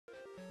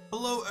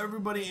Hello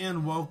everybody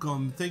and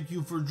welcome. Thank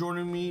you for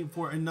joining me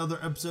for another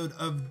episode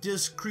of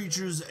Disc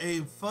Creatures, a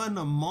fun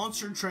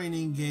monster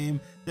training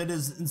game that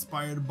is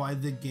inspired by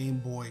the Game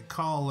Boy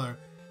Color.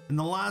 In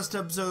the last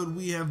episode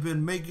we have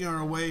been making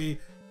our way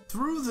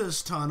through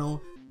this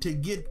tunnel to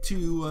get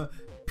to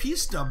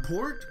Pista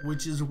Port,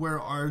 which is where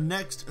our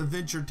next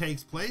adventure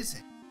takes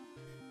place.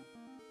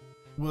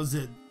 Was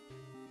it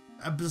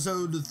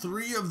episode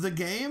 3 of the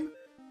game?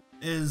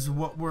 Is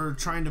what we're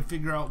trying to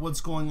figure out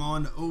what's going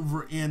on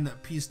over in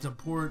Pista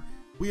Port.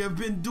 We have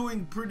been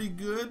doing pretty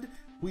good.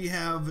 We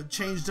have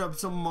changed up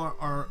some of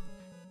our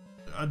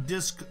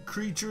disc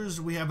creatures.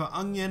 We have an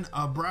onion,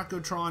 a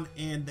brachotron,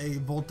 and a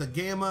volta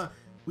gamma.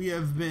 We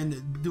have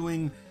been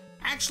doing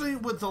actually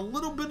with a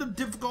little bit of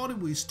difficulty.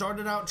 We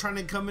started out trying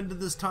to come into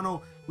this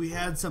tunnel. We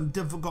had some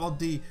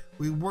difficulty.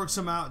 We worked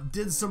some out,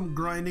 did some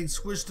grinding,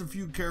 switched a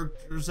few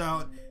characters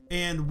out,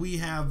 and we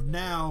have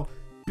now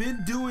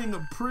been doing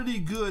pretty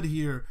good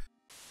here.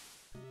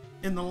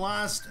 In the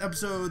last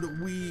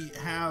episode we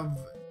have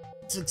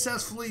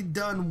successfully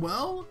done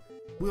well.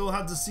 We'll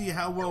have to see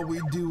how well we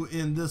do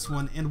in this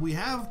one, and we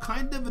have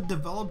kind of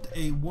developed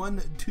a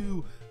 1,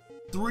 2,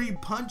 3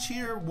 punch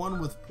here. One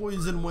with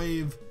poison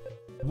wave,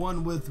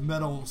 one with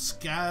metal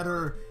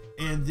scatter,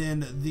 and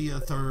then the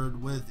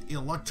third with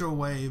electro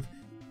wave.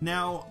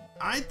 Now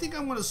I think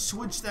I'm going to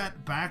switch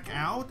that back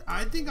out.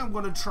 I think I'm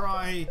going to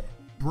try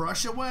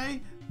brush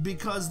away,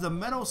 because the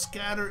metal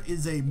scatter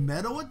is a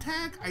metal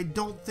attack.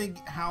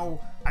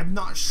 I'm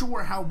not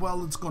sure how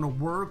well it's going to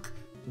work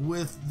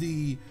with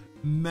the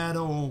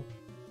metal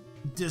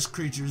disc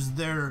creatures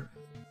there.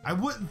 I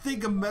wouldn't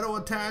think a metal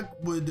attack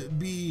would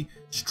be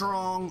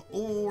strong,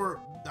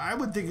 or I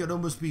would think it'd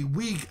almost be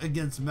weak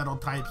against metal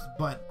types,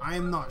 but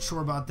I'm not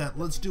sure about that.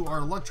 Let's do our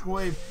electric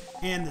wave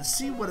and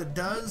see what it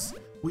does.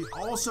 We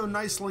also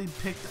nicely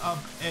picked up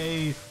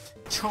a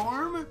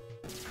charm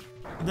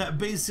that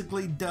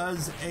basically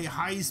does a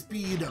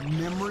high-speed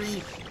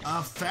memory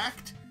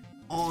effect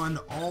on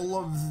all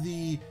of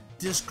the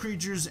disc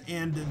creatures,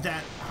 and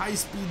that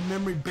high-speed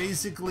memory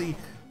basically,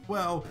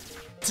 well,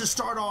 to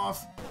start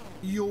off,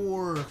 in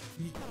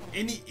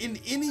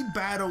any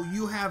battle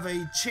you have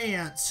a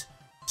chance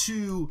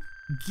to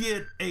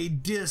get a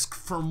disc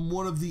from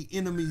one of the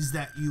enemies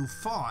that you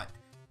fought.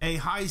 A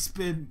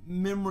high-speed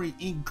memory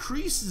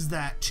increases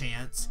that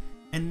chance,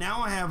 and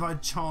now I have a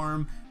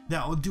charm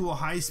that will do a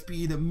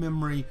high-speed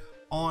memory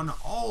on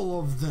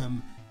all of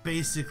them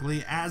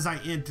basically as I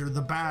enter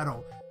the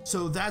battle.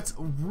 So that's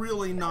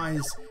really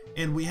nice,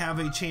 and we have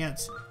a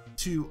chance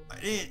to,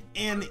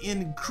 an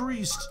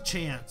increased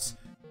chance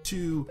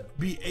to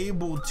be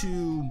able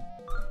to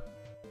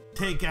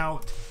take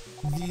out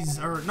these,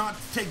 or not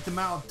to take them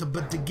out,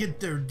 but to get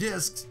their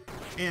discs,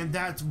 and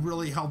that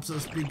really helps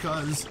us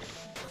because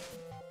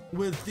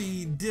with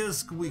the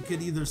disc we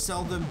could either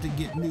sell them to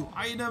get new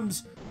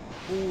items,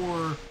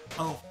 or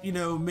you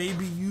know,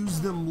 maybe use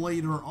them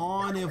later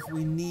on if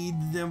we need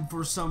them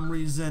for some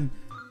reason.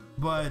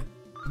 But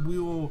we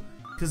will,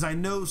 because I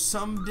know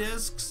some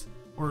discs,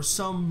 or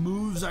some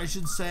moves I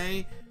should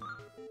say,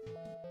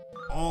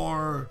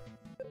 are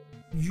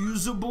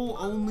usable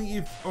only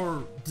if,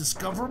 or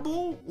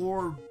discoverable,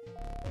 or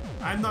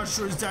I'm not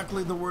sure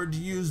exactly the word to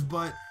use,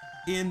 but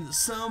in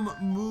some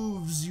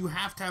moves you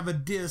have to have a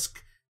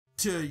disc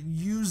to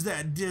use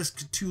that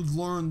disc to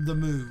learn the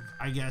move,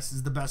 I guess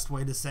is the best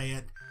way to say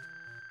it.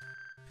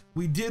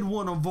 We did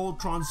one on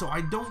Voltron, so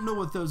I don't know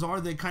what those are.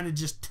 They kind of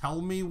just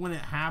tell me when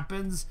it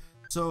happens.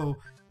 So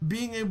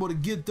being able to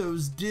get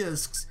those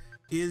discs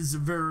is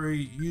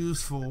very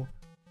useful.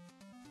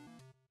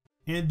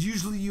 And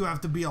usually you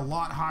have to be a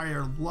lot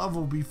higher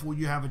level before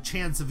you have a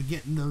chance of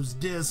getting those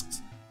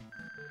discs.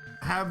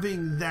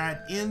 Having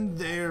that in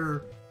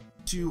there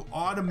to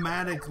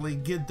automatically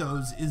get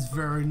those is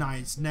very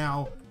nice.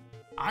 Now,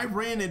 I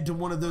ran into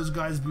one of those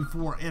guys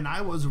before and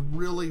I was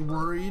really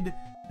worried.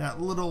 That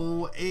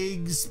little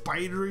egg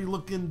spidery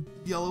looking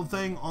yellow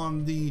thing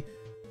on the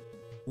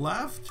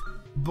left,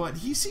 but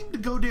he seemed to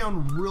go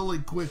down really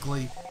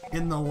quickly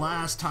in the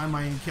last time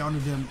I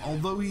encountered him.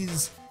 Although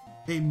he's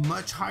a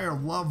much higher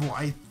level,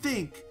 I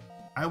think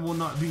I will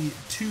not be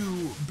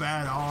too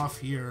bad off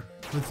here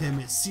with him.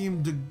 It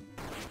seemed to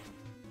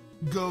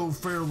go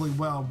fairly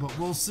well, but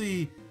we'll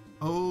see.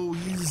 Oh,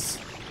 he's,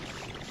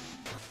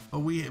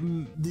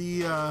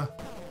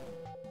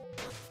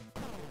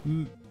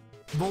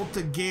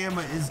 Volta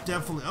Gamma is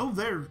definitely, oh,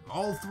 there,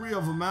 all 3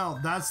 of them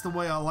out. That's the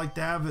way I like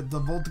to have it. The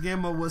Volta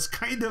Gamma was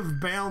kind of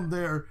bound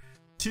there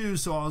too,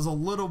 so I was a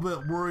little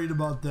bit worried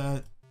about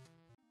that.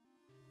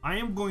 I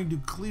am going to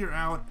clear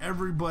out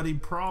everybody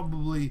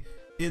probably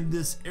in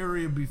this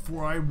area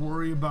before I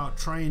worry about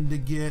trying to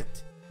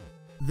get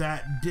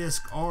that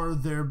disc R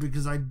there,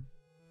 because I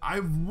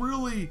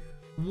really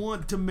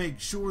want to make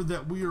sure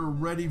that we are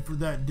ready for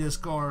that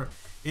disc R.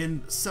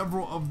 In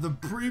several of the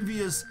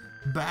previous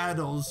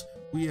battles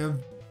we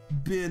have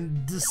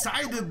been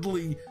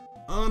decidedly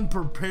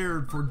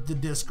unprepared for the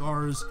disc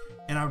R's,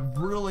 and I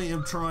really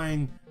am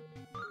trying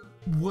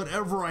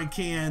whatever I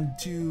can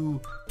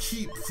to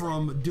keep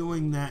from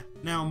doing that.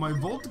 Now my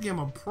Volta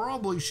Gamma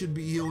probably should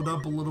be healed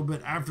up a little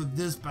bit after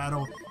this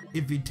battle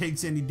if he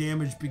takes any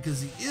damage,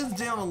 because he is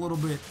down a little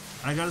bit.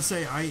 I gotta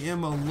say, I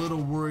am a little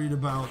worried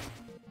about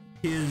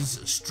his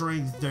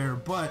strength there,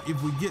 but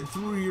if we get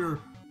through here,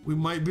 we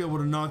might be able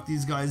to knock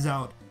these guys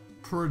out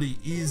pretty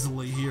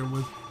easily here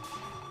with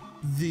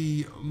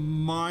the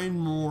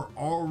Mine Roar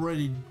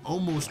already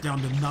almost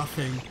down to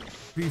nothing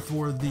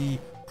before the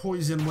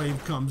poison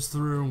wave comes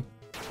through.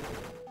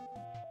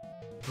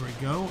 There we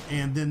go,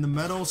 and then the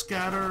metal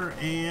scatter,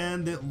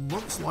 and it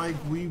looks like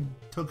we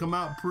took him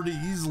out pretty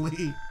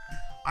easily.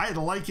 I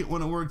like it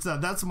when it works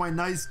out. That's my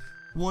nice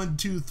 1,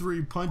 2,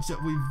 3 punch that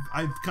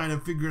I've kind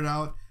of figured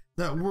out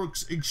that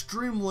works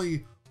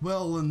extremely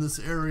well in this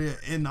area,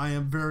 and I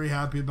am very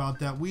happy about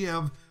that. We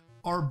have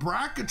our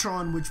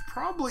Brachytron, which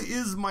probably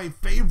is my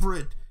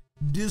favorite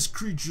disc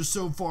creature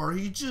so far.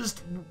 He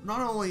just, not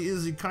only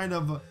is he kind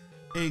of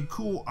a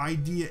cool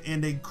idea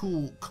and a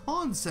cool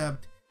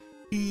concept,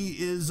 he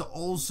is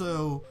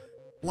also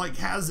like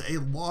has a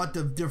lot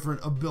of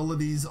different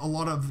abilities, a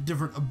lot of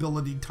different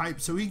ability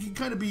types, so he can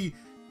kind of be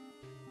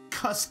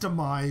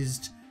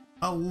customized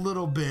a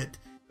little bit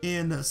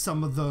in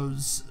some of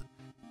those.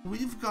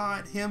 We've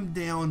got him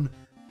down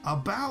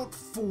about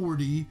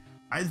 40.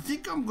 I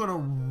think I'm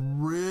gonna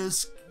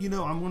risk,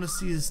 I'm gonna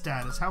see his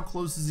status. How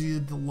close is he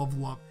to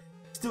level up?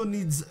 Still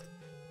needs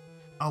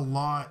a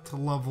lot to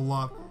level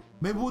up.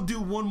 Maybe we'll do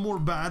one more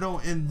battle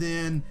and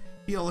then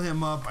heal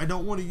him up. I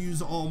don't want to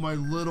use all my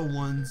little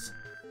ones.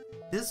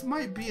 This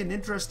might be an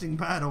interesting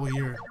battle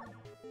here.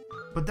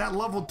 But that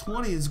level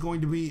 20 is going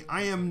to be,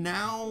 I am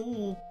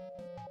now,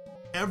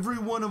 every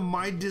one of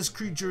my disc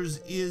creatures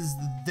is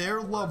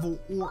their level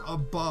or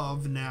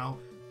above now.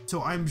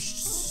 So I'm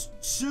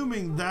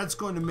assuming that's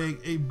going to make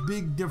a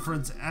big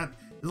difference at,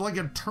 like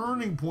a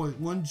turning point.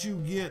 Once you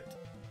get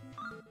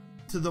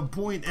to the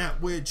point at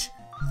which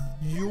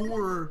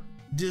your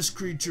disc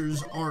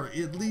creatures are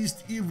at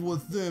least even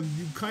with them,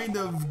 you kind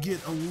of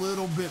get a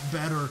little bit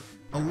better,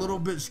 a little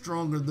bit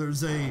stronger.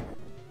 There's a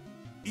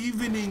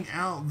evening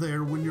out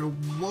there. When you're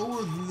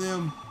lower than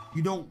them,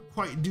 you don't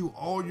quite do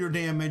all your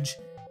damage,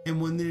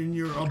 and when then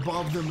you're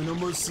above them, it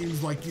almost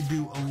seems like you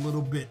do a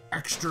little bit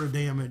extra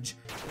damage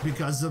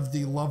because of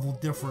the level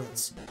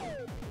difference.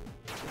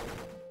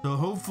 So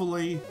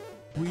hopefully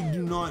we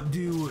do not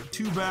do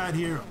too bad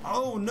here.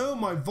 Oh no,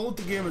 my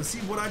Volta Gamma, see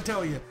what I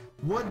tell you.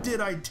 What did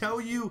I tell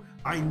you?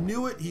 I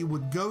knew it, he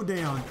would go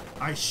down.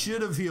 I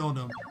should have healed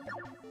him.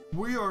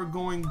 We are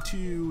going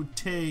to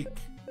take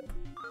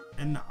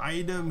an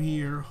item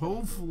here.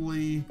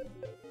 Hopefully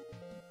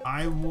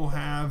I will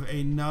have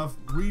enough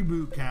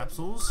reboot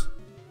capsules.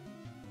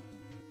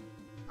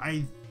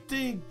 I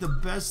think the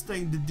best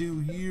thing to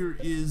do here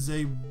is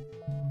I'm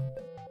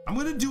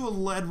gonna do a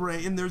lead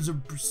ray, and there's a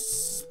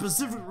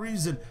specific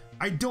reason.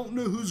 I don't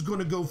know who's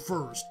gonna go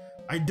first.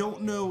 I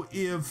don't know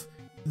if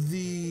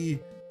the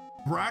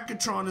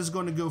Brachytron is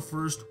going to go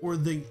first or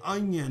the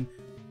Onion.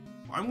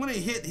 I'm going to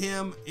hit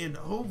him, and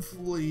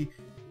hopefully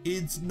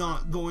it's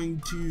not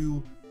going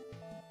to.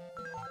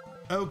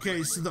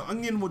 Okay, so the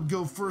Onion would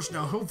go first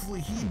now. Hopefully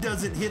he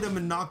doesn't hit him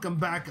and knock him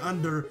back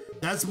under.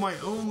 That's my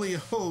only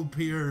hope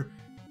here,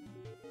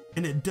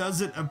 and it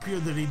doesn't appear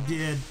that he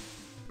did.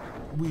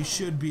 We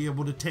should be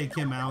able to take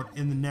him out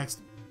in the next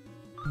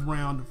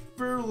round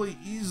fairly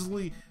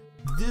easily.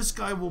 This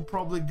guy will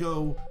probably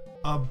go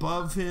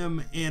above him,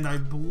 and I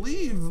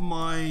believe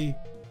my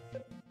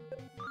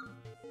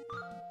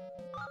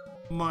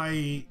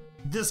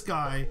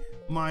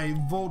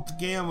Volt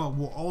Gamma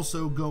will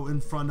also go in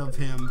front of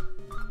him.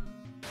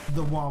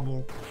 The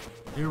wobble.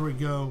 There we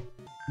go.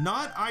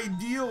 Not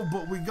ideal,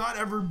 but we got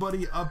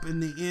everybody up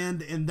in the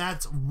end, and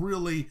that's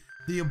really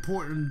the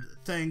important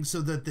thing,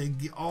 so that they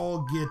all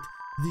get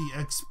the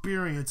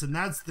experience, and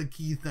that's the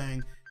key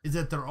thing, is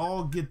that they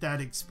all get that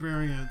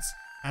experience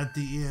at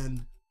the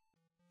end.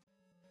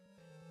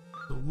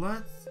 So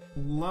let's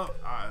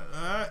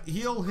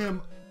heal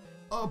him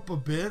up a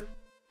bit.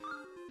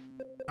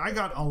 I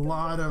got a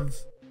lot of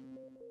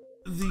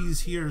these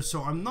here,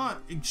 so I'm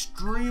not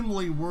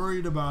extremely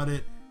worried about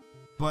it,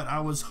 but I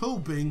was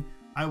hoping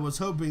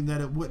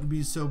that it wouldn't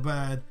be so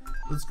bad.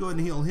 Let's go ahead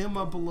and heal him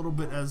up a little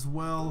bit as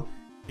well,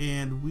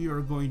 and we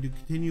are going to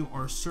continue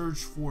our search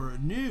for a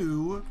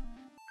new.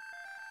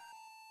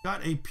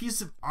 Got a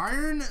piece of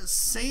iron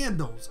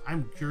sandals.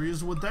 I'm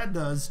curious what that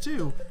does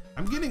too.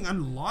 I'm getting a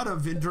lot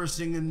of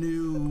interesting and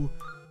new.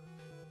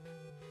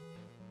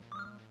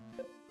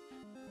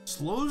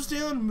 Slows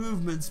down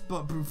movements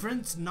but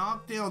prevents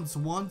knockdowns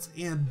once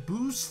and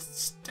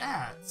boosts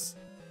stats.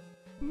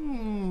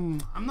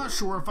 I'm not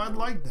sure if I'd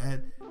like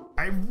that.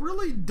 I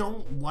really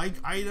don't like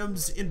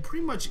items in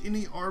pretty much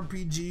any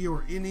RPG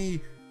or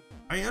any.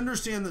 I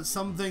understand that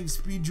some things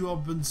speed you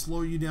up and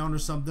slow you down or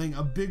something.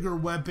 A bigger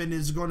weapon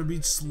is going to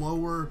be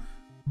slower,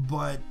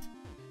 but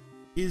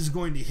is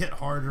going to hit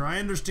harder. I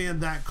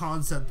understand that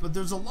concept, but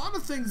there's a lot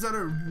of things that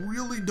I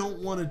really don't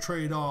want to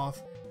trade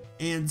off.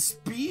 And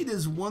speed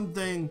is one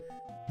thing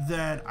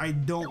that I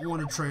don't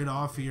want to trade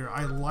off here.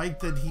 I like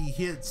that he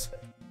hits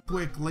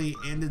quickly,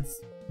 and it's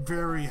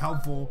very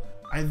helpful,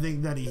 I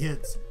think, that he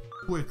hits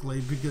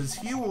quickly, because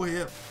he will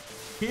hit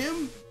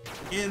him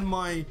and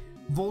my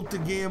Volta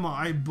Gamma,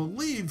 I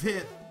believe,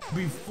 hit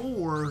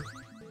before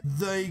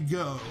they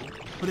go,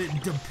 but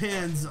it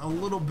depends a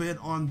little bit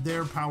on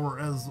their power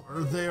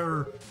or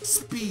their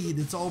speed.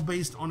 It's all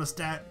based on a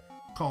stat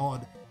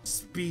called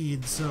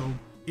speed, so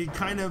it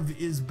kind of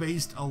is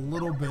based a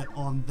little bit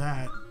on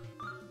that.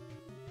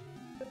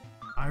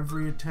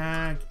 Ivory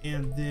attack,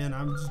 and then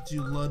I'm just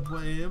do lead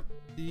wave.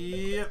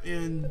 Yep,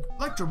 and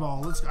electro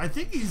ball. I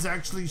think he's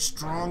actually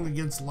strong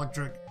against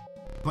electric,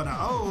 but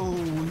oh,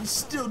 he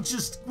still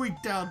just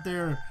squeaked out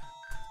there,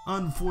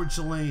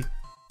 unfortunately.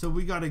 So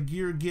we got a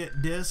gear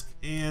get disc,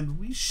 and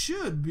we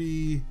should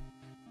be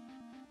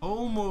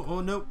almost.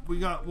 Oh nope, we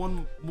got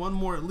one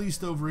more at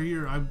least over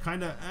here. I'm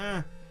kind of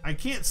I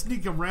can't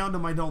sneak around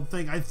them, I don't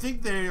think. I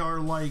think they are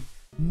like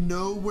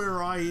know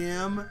where I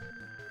am.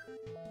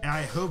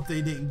 I hope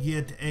they didn't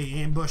get a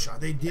ambush.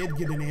 They did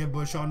get an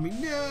ambush on me.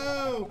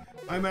 No!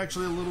 I'm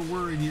actually a little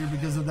worried here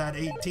because of that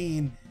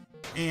 18,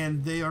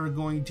 and they are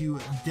going to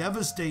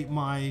devastate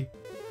my...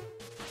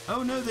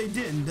 Oh no, they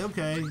didn't.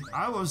 Okay,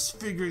 I was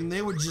figuring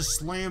they would just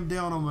slam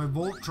down on my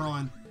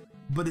Voltron,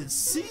 but it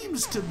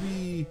seems to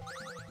be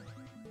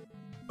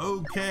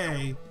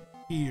okay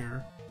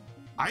here.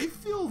 I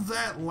feel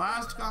that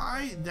last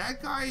guy,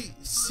 that guy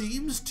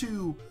seems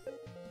to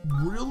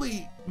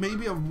really,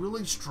 maybe a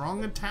really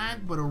strong attack,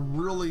 but a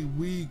really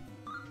weak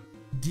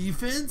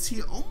defense.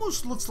 He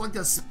almost looks like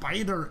a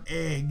spider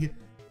egg.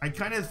 I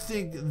kind of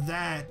think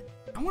that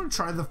I'm gonna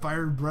try the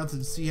fire breath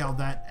and see how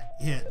that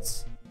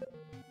hits.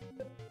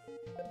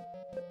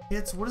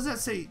 What does that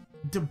say?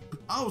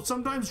 Oh,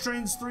 sometimes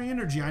drains 3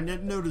 energy. I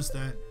didn't notice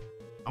that.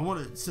 I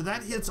want to, so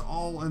that hits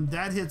all and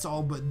that hits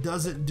all, but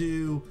doesn't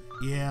do.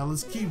 Yeah,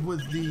 let's keep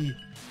with the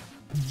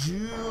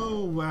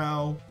Jew.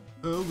 Wow.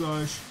 Oh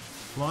gosh.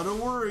 A lot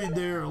of worried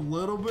there, a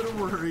little bit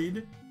of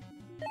worried.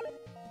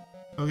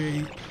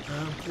 Okay,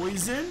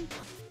 poison.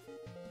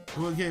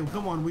 Okay,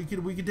 come on, we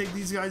can take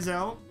these guys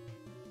out.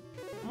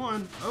 Come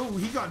on. Oh,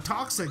 he got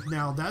toxic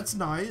now. That's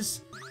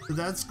nice. So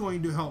that's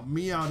going to help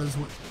me out as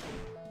well.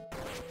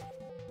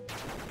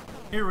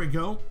 Here we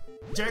go.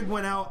 Jag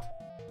went out.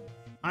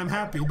 I'm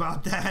happy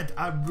about that.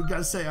 I've got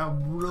to say,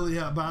 I'm really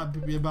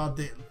happy about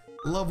the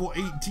level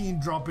 18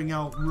 dropping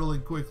out really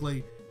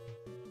quickly.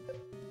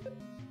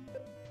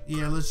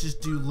 Yeah, let's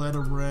just do lead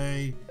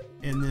array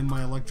and then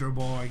my electro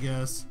ball, I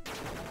guess.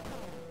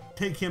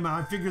 Take him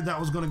out. I figured that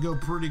was going to go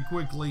pretty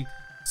quickly.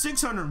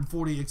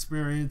 640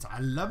 experience. I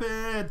love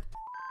it.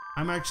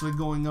 I'm actually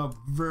going up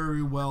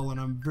very well, and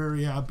I'm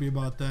very happy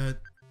about that.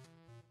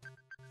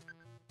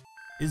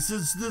 And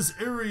since this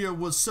area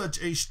was such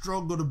a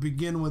struggle to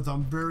begin with,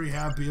 I'm very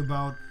happy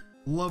about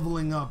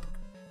leveling up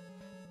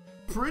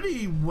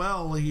pretty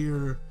well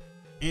here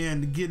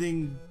and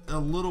getting a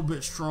little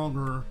bit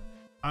stronger.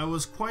 I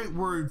was quite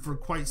worried for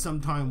quite some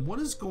time. What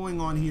is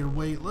going on here?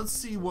 Wait, let's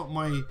see what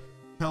my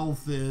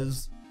health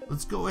is.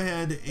 Let's go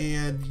ahead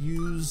and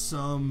use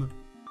some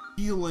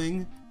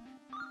healing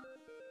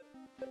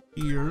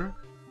here.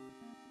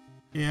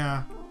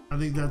 Yeah, I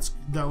think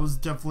that was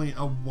definitely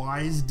a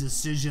wise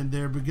decision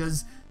there,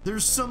 because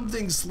there's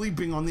something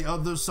sleeping on the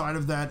other side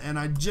of that, and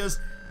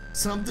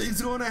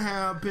something's gonna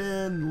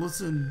happen.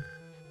 Listen,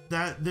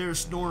 that there's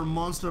snoring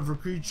monster of a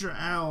creature.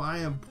 Ow, I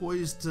am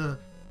poised to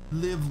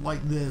live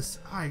like this.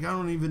 I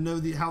don't even know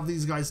how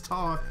these guys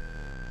talk.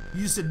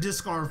 You said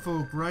discard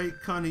folk, right?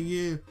 Kinda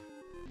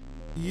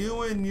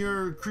you and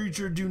your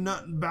creature do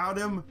nothing about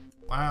him.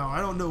 Wow, I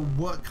don't know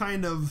what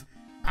kind of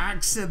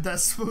accent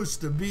that's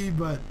supposed to be,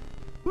 but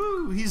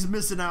whoo, he's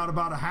missing out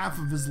about a half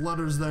of his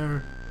letters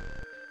there.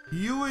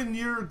 You and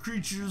your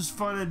creatures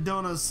finally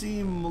don't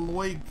seem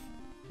like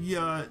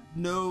you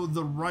know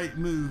the right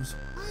moves.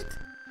 What?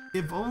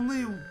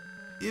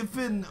 If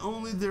and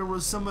only there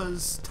was some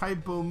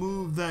type of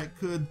move that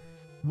could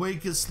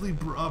wake a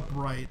sleeper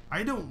upright.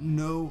 I don't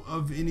know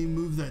of any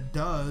move that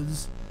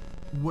does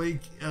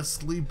wake a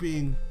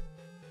sleeping.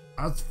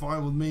 That's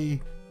fine with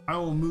me. I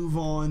will move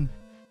on.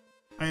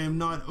 I am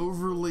not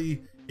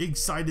overly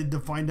excited to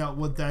find out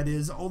what that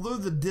is, although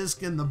the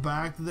disc in the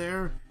back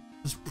there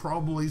is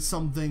probably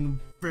something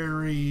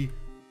very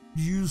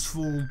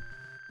useful.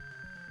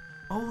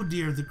 Oh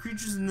dear, the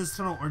creatures in this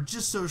tunnel are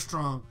just so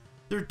strong.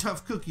 They're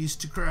tough cookies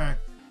to crack.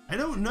 I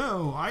don't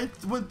know. I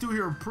went through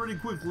here pretty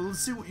quickly. Let's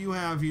see what you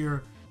have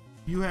here.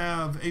 You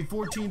have a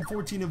 14,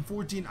 14, and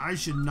 14. I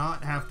should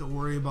not have to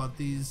worry about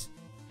these.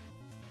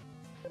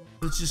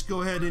 Let's just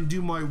go ahead and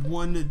do my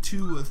 1,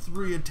 2,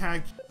 3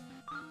 attack.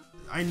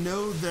 I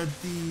know that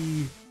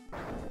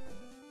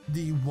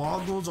the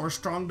Woggles are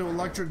strong to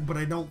electric, but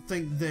I don't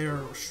think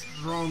they're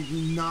strong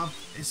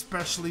enough,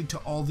 especially to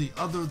all the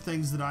other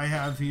things that I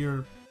have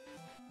here.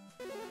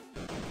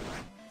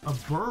 A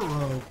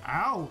burrow.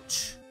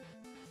 Ouch.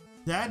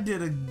 That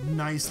did a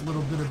nice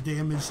little bit of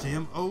damage to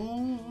him.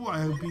 Oh,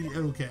 I hope he...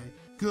 Okay,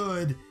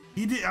 good.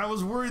 He did. I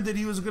was worried that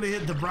he was going to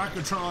hit the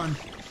Brachytron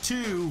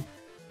too,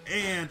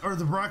 or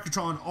the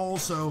Brachytron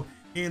also,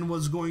 and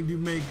was going to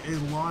make a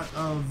lot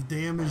of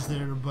damage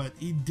there, but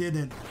he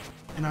didn't,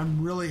 and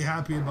I'm really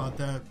happy about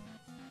that.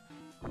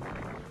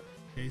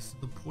 Okay, so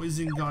the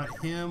poison got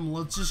him.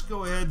 Let's just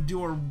go ahead and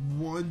do our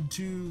 1,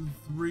 2,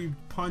 3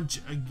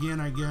 punch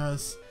again, I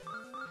guess.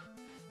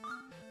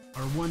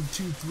 Our 1,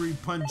 2, 3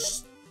 punch.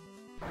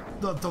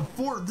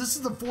 This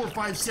is the 4,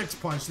 5, 6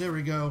 punch. There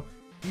we go.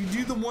 You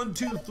do the 1,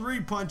 2, 3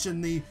 punch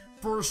in the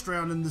first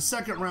round. In the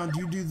second round,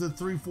 you do the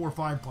 3, 4,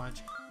 5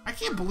 punch. I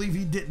can't believe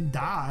he didn't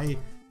die,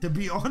 to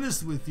be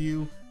honest with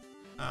you.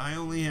 I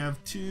only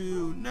have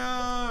 2.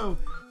 No!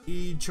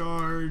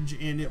 E-charge,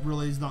 and it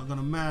really is not going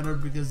to matter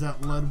because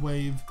that lead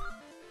wave,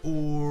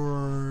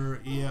 or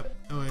yep.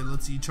 Okay,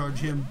 let's E-charge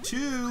him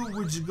too,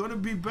 which is going to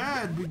be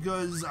bad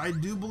because I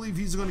do believe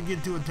he's going to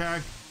get to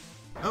attack.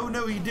 Oh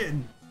no, he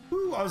didn't.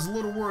 Whew, I was a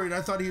little worried.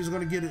 I thought he was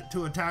going to get it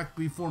to attack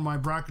before my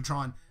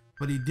Brachytron,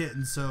 but he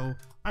didn't, so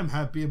I'm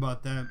happy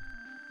about that.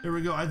 There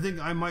we go. I think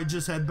I might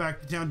just head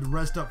back to town to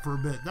rest up for a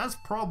bit. That's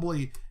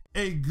probably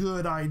a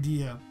good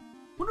idea.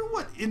 Wonder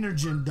what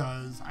Energen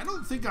does. I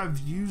don't think I've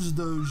used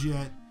those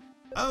yet.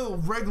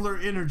 Oh, regular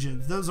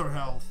Energens. Those are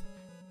health.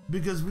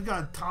 Because we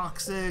got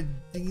Toxic,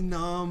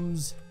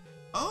 Denumbs.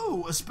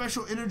 Oh, a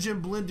special Energen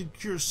blend to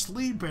cure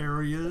sleep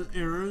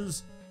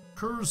errors,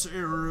 curse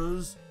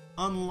errors,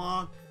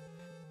 unlock.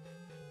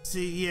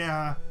 See,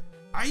 yeah.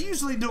 I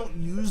usually don't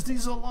use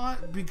these a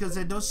lot because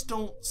I just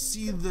don't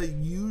see the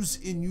use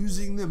in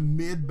using them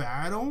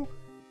mid-battle.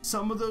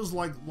 Some of those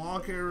like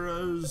lock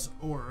arrows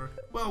or,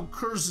 well,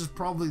 curse is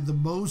probably the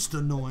most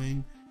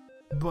annoying,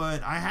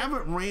 but I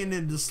haven't ran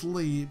into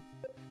sleep.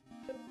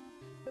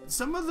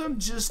 Some of them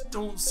just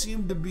don't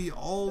seem to be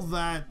all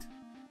that,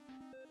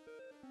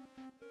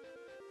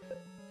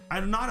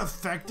 I'm not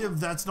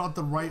effective, that's not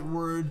the right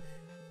word.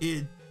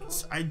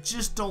 I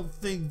just don't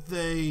think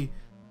they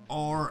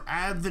are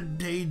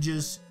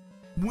advantageous.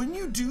 When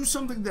you do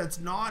something that's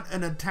not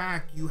an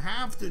attack, you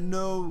have to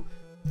know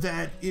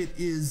that it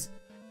is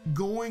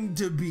going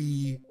to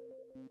be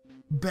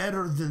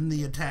better than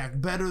the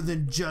attack, better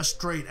than just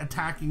straight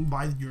attacking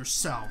by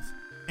yourself.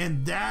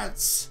 And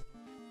that's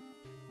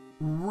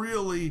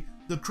really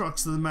the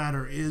crux of the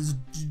matter, is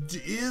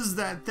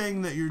that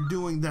thing that you're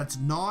doing that's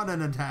not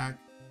an attack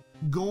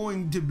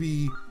going to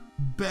be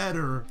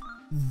better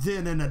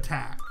than an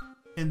attack?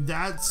 And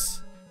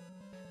that's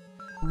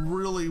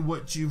really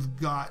what you've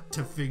got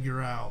to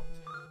figure out.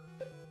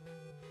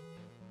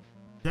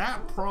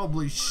 That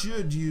probably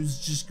should use,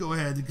 just go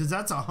ahead, because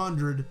that's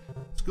 100.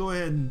 Let's go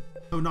ahead and,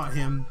 oh, not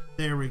him.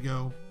 There we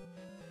go.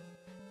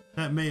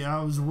 That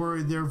I was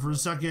worried there for a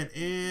second,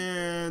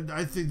 and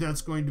I think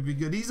that's going to be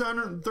good. He's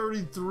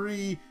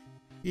 133.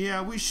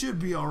 Yeah, we should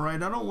be all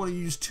right. I don't want to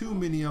use too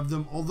many of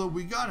them, although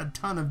we got a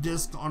ton of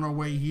discs on our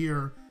way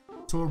here,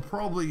 so we're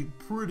probably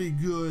pretty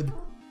good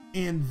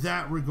in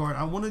that regard.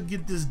 I want to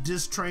get this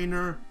disc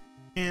trainer,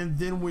 and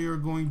then we are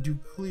going to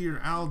clear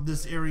out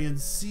this area and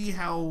see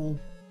how...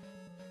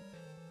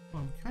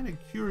 I'm kind of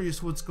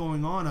curious what's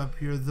going on up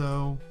here,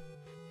 though.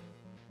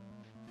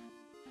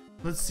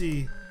 Let's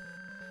see.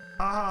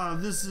 Ah,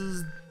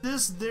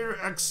 this there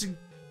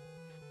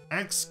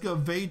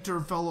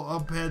excavator fellow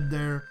up ahead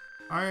there.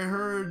 I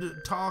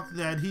heard talk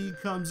that he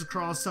comes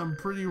across some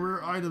pretty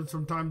rare items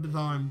from time to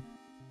time.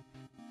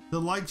 The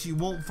likes you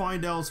won't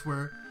find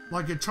elsewhere,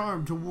 like a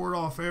charm to ward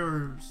off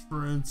errors,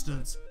 for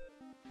instance.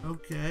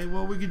 Okay,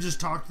 well, we could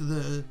just talk to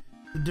the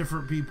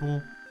different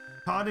people.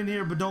 Hot in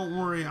here, but don't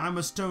worry, I'm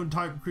a stone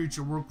type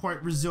creature. We're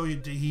quite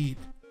resilient to heat.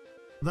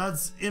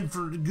 That's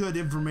good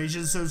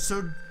information. So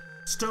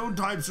stone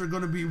types are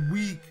going to be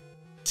weak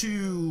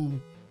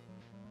to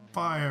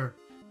fire.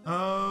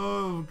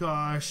 Oh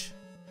gosh.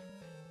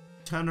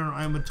 Tenor,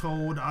 I'm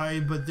told.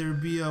 But there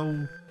be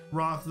a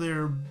rock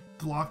there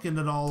blocking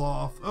it all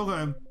off.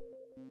 Okay.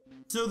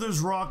 So there's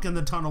rock in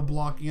the tunnel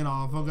blocking it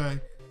off. Okay.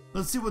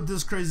 Let's see what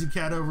this crazy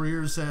cat over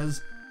here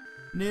says.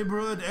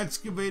 Neighborhood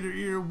excavator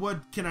here,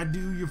 what can I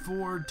do you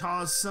for?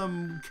 Toss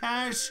some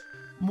cash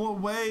more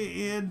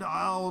way and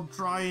I'll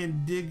try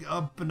and dig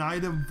up an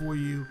item for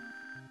you.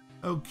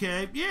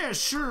 Okay, yeah,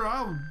 sure,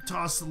 I'll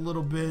toss a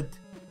little bit.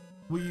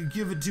 Will you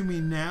give it to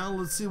me now?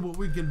 Let's see what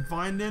we can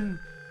find in.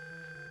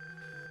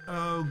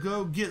 Oh,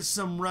 go get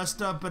some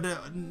rest up at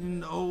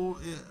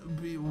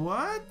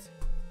what?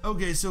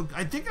 Okay, so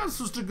I think I'm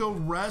supposed to go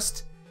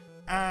rest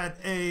at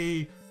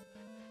a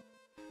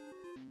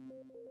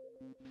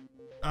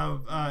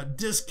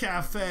disc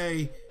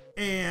cafe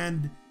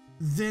and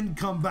then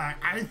come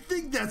back. I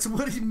think that's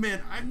what he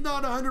meant. I'm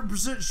not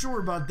 100% sure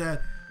about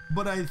that,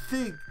 but I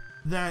think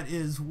that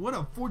is. What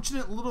a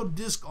fortunate little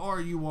disc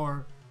you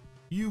are.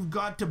 You've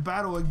got to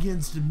battle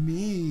against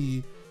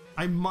me.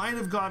 I might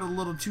have got a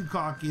little too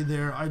cocky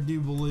there, I do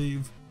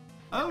believe.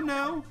 Oh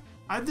no,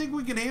 I think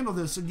we can handle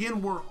this.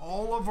 Again, where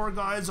all of our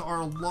guys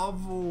are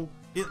level,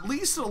 at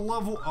least a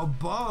level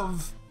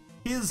above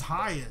his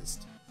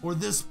highest, or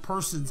this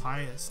person's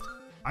highest,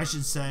 I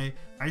should say.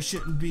 I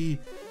shouldn't be,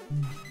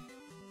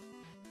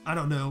 I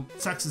don't know,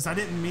 sexist. I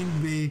didn't mean to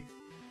be.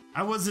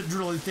 I wasn't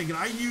really thinking.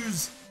 I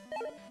use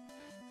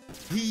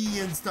he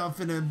and stuff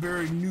in a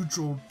very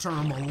neutral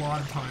term a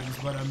lot of times,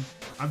 but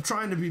I'm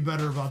trying to be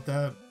better about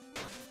that.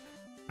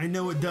 I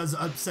know it does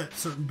upset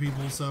certain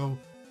people, so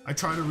I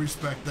try to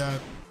respect that.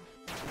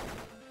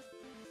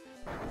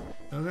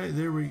 Okay,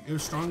 there we go.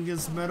 Strong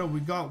against metal.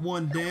 We got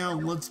one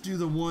down. Let's do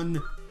the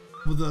one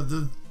with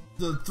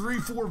the 3,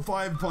 4,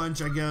 5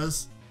 punch, I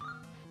guess.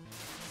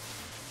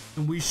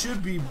 And we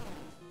should be,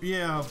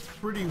 yeah,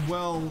 pretty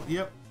well.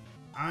 Yep,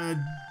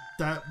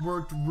 that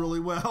worked really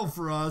well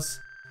for us.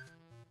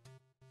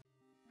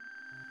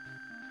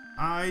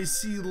 I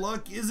see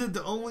luck isn't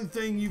the only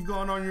thing you've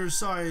got on your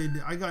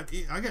side. I got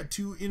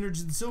 2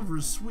 energy and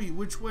silver. Sweet.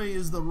 Which way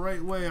is the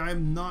right way?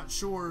 I'm not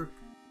sure.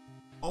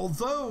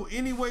 Although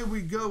any way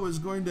we go is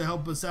going to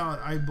help us out,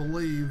 I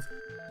believe.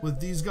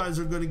 With these guys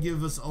are going to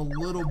give us a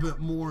little bit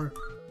more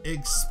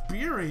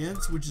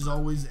experience, which is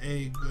always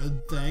a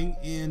good thing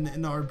in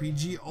an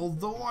RPG.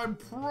 Although I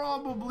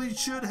probably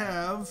should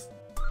have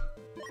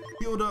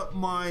healed up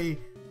my...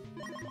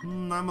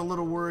 I'm a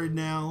little worried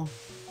now.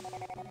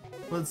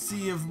 Let's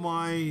see if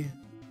my...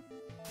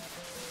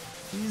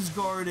 He's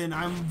guarding.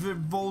 I'm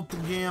Volta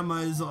Gamma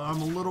is... I'm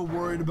a little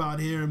worried about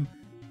him.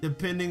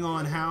 Depending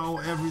on how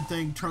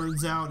everything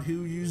turns out,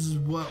 who uses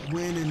what,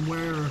 when, and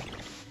where,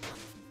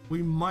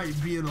 we might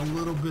be in a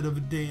little bit of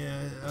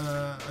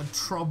a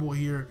trouble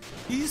here.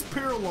 He's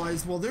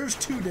paralyzed. Well, there's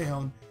 2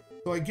 down.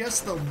 So I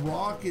guess the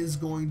rock is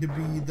going to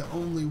be the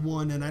only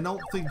one, and I don't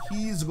think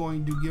he's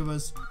going to give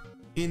us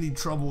any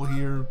trouble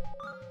here.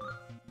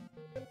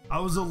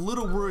 I was a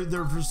little worried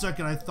there for a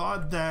second. I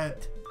thought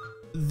that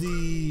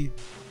the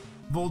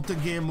Volta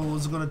Gamma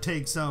was going to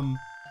take some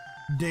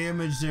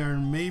damage there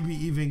and maybe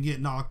even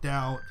get knocked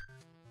out.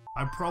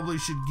 I probably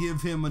should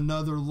give him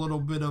another little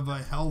bit of a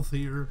health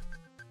here.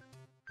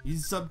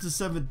 He's up to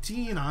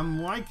 17.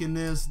 I'm liking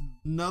this.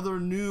 Another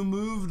new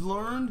move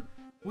learned.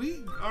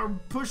 We are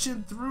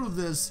pushing through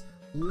this.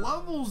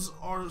 Levels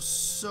are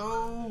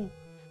so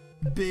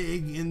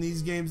big in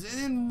these games,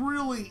 and in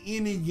really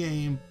any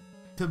game,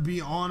 to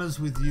be honest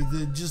with you.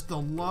 Just the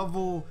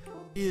level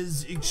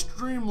is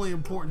extremely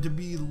important to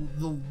be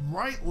the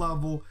right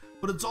level.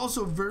 But it's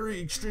also very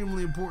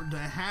extremely important to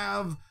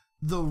have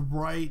the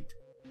right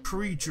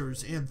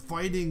creatures and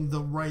fighting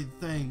the right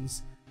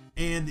things.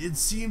 And it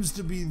seems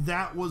to be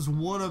that was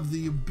one of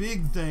the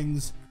big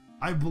things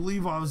I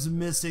believe I was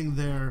missing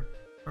there.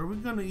 Are we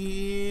gonna,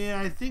 yeah,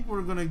 I think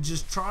we're gonna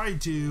just try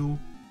to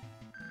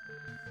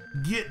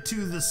get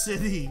to the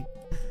city.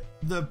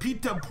 The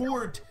Pita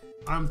Port,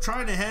 I'm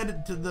trying to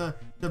head to the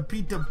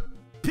Pita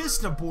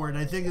Pista Port,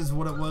 I think is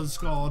what it was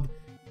called.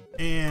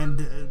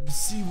 And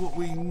see what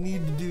we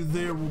need to do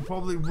there. We'll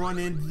probably run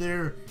into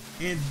there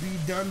and be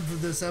done for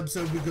this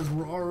episode because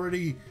we're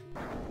already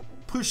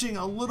pushing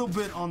a little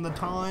bit on the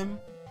time.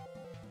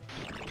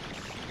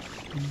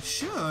 We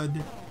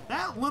should.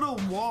 That little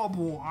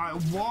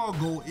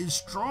woggle is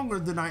stronger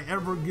than I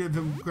ever give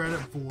him credit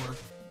for.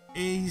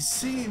 And he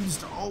seems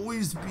to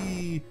always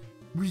be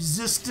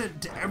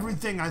resistant to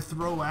everything I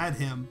throw at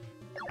him.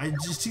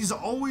 He's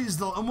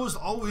always almost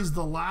always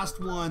the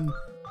last one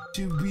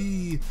to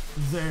be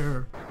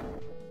there.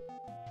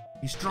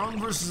 He's strong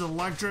versus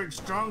electric,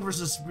 strong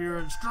versus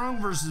spirit,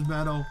 strong versus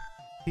metal.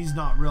 He's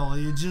not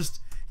really. It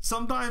just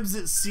sometimes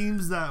it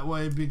seems that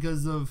way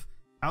because of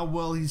how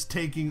well he's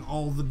taking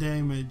all the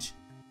damage.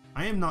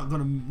 I am not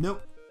gonna,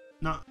 nope,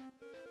 not.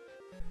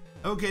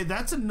 Okay,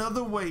 that's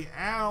another way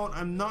out.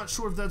 I'm not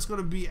sure if that's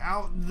gonna be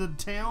out in the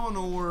town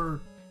or.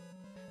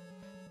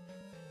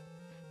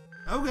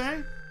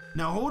 Okay,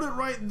 now hold it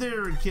right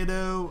there,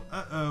 kiddo.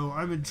 Uh-oh,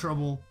 I'm in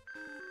trouble.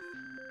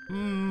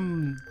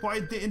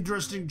 Quite the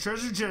interesting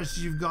treasure chest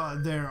you've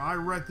got there. I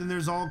reckon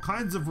there's all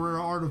kinds of rare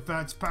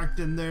artifacts packed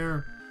in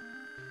there.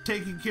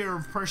 Taking care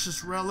of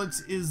precious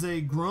relics is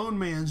a grown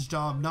man's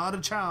job, not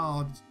a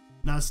child's.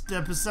 Now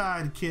step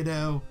aside,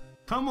 kiddo.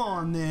 Come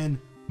on then,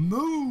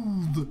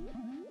 move.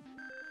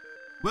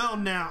 Well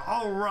now,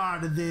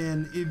 alright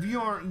then. If you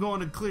aren't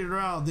going to clear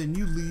out, then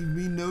you leave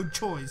me no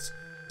choice.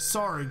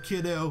 Sorry,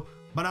 kiddo,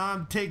 but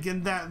I'm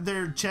taking that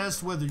there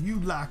chest whether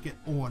you like it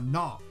or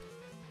not.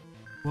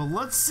 Well,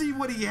 let's see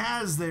what he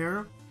has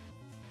there.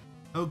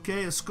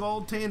 Okay, a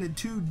Skulltan and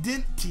 2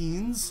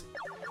 Dentines.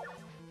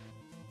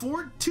 2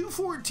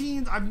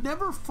 14s. I've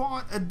never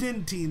fought a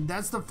Dentine.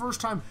 That's the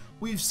first time.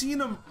 We've seen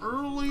them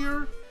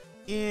earlier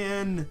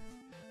in,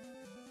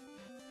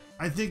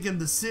 I think in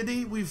the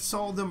city. We've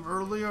saw them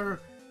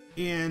earlier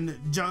in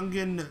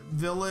Jungan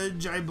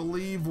Village, I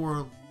believe,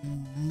 or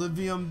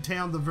Livium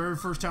Town, the very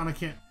first town. I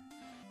can't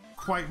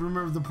quite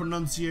remember the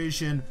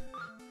pronunciation.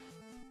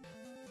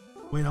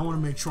 Wait, I want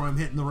to make sure I'm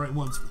hitting the right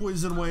ones.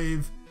 Poison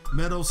Wave,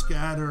 Metal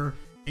Scatter,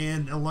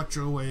 and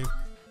Electro Wave.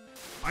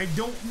 I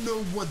don't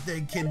know what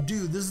they can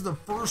do. This is the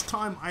first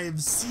time I have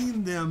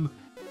seen them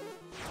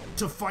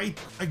to fight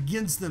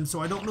against them, so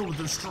I don't know what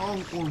they're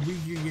strong or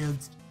weak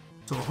against.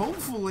 So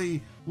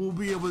hopefully we'll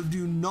be able to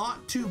do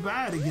not too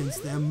bad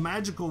against them.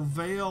 Magical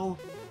Veil,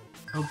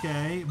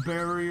 okay,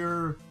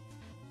 Barrier.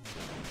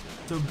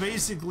 So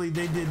basically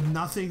they did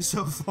nothing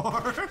so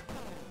far.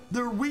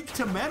 They're weak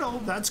to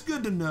metal, that's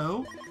good to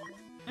know.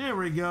 There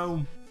we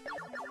go.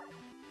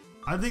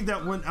 I think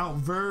that went out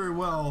very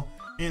well,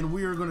 and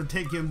we are going to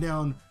take him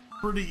down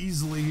pretty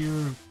easily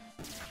here.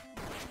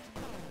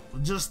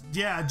 Just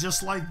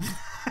like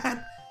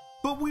that.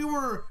 But we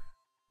were,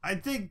 I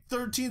think,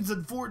 13s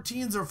and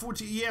 14s or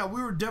 14. Yeah,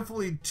 we were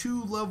definitely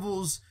 2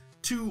 levels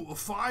to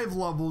 5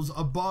 levels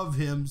above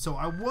him, so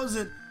I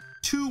wasn't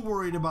too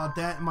worried about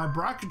that. And my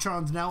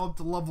Brackatron's now up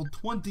to level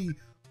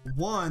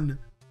 21.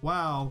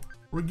 Wow,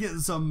 we're getting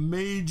some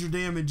major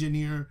damage in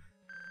here.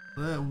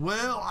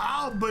 Well,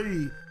 I'll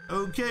be.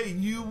 Okay,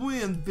 you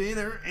win,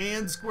 fair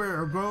and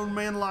square. A grown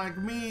man like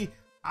me,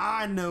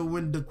 I know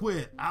when to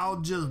quit. I'll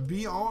just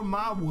be on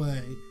my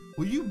way.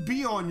 Will you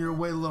be on your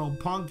way, little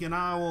punk, and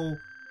I will...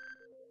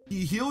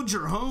 He healed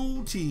your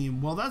whole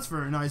team. Well, that's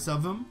very nice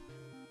of him.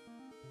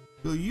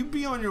 So you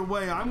be on your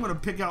way. I'm going to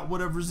pick out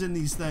whatever's in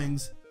these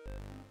things.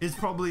 It's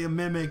probably a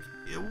mimic.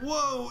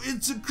 Whoa,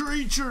 it's a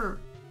creature.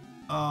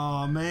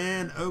 Oh,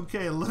 man.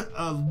 Okay, a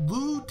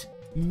loot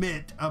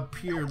mitt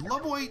appeared.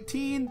 Level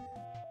 18.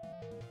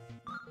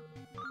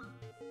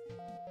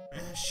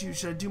 Shoot,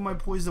 should I do my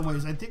poison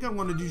waves? I think I'm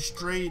going to do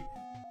straight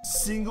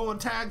single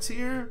attacks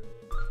here.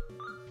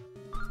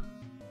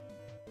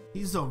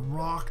 He's a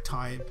rock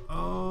type.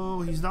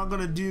 Oh, he's not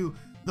going to do...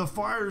 The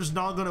fire is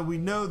not going to... We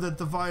know that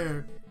the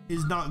fire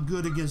is not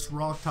good against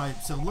rock type.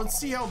 So let's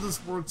see how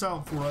this works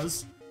out for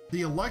us.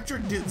 The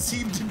electric didn't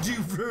seem to do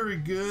very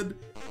good.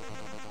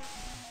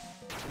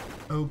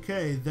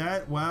 Okay,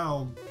 that...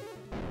 Wow.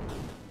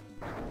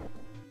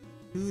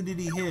 Who did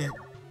he hit?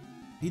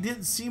 He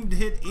didn't seem to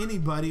hit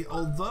anybody,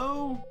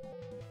 although...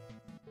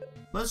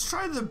 Let's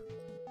try the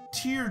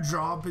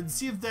teardrop and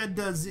see if that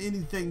does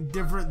anything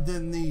different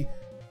than the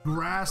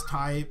grass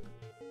type.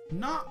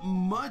 Not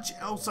much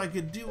else I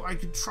could do. I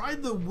could try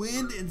the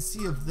wind and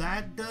see if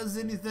that does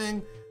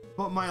anything,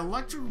 but my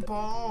electric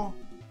ball,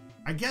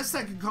 I guess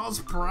that could cause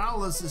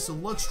paralysis, so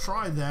let's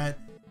try that.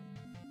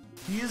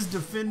 He is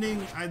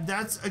defending.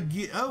 That's a...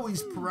 Oh,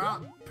 he's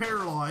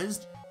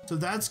paralyzed, so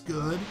that's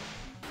good.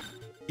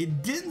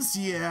 It didn't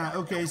see... Yeah,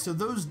 okay, so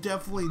those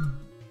definitely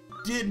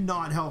did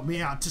not help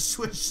me out to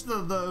switch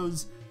to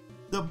those.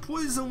 The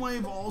poison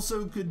wave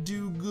also could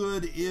do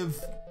good if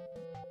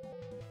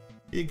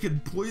it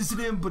could poison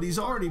him, but he's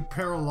already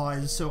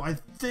paralyzed, so I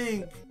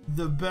think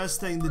the best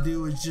thing to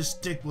do is just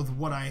stick with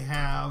what I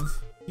have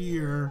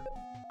here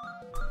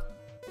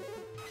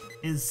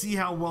and see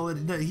how well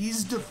it does.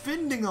 He's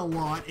defending a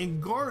lot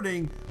and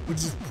guarding, which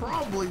is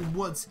probably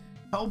what's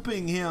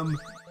helping him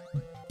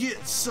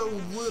get so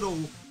little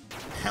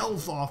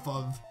health off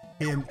of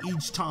him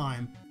each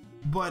time.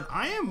 But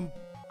I am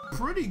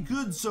pretty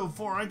good so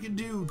far. I can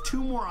do 2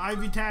 more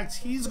Ivy attacks.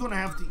 He's gonna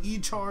have to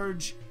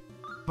E-charge,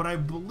 but I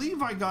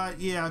believe I got,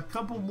 yeah, a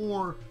couple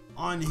more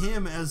on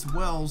him as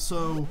well.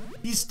 So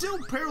he's still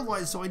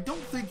paralyzed, so I don't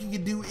think he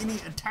can do any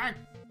attack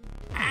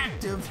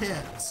active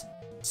hits.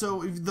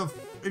 So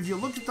if you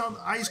look at the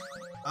ice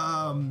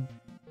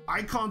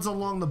icons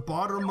along the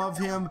bottom of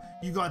him,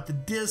 you got the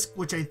disc,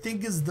 which I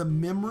think is the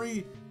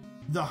memory,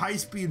 the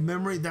high-speed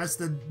memory. That's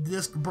the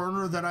disc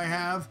burner that I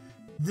have.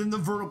 Then the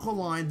vertical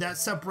line that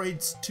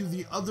separates to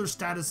the other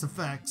status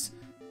effects.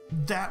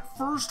 That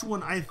first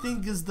one I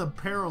think is the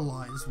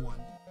paralyzed one.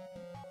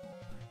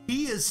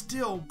 He is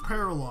still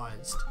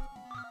paralyzed.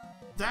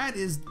 That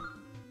is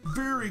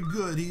very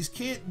good. He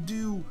can't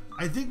do...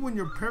 I think when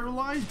you're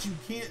paralyzed, you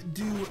can't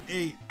do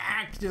a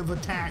active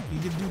attack. You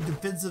can do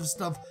defensive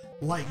stuff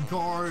like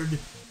guard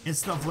and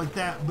stuff like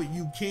that, but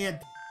you can't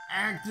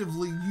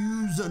actively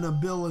use an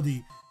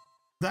ability.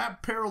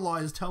 That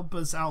paralyzed helped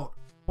us out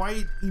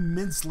quite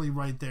immensely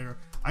right there.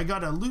 I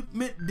got a loot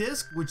mint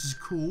disc, which is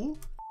cool.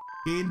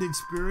 Gained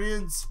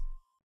experience.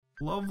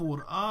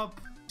 Leveled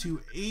up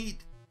to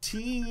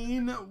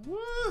 18.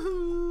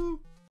 Woohoo!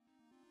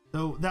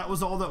 So that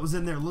was all that was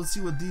in there. Let's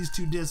see what these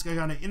 2 discs. I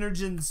got an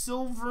Energen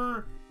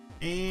Silver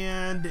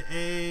and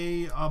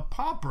a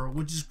Popper,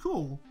 which is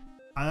cool.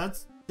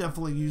 That's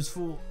definitely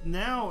useful.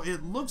 Now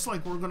it looks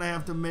like we're gonna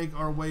have to make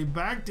our way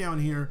back down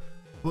here,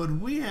 but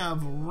we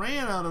have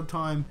ran out of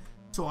time.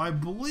 So I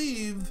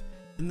believe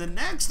in the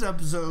next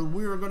episode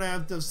we are gonna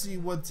have to see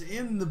what's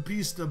in the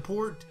Pista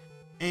Port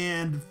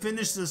and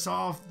finish this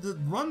off.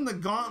 Run the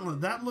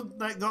gauntlet.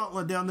 That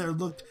gauntlet down there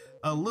looked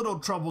a little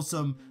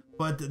troublesome.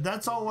 But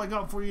that's all I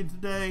got for you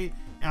today.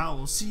 I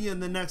will see you in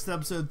the next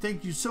episode.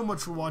 Thank you so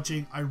much for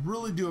watching. I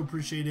really do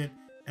appreciate it.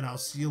 And I'll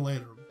see you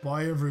later.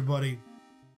 Bye, everybody.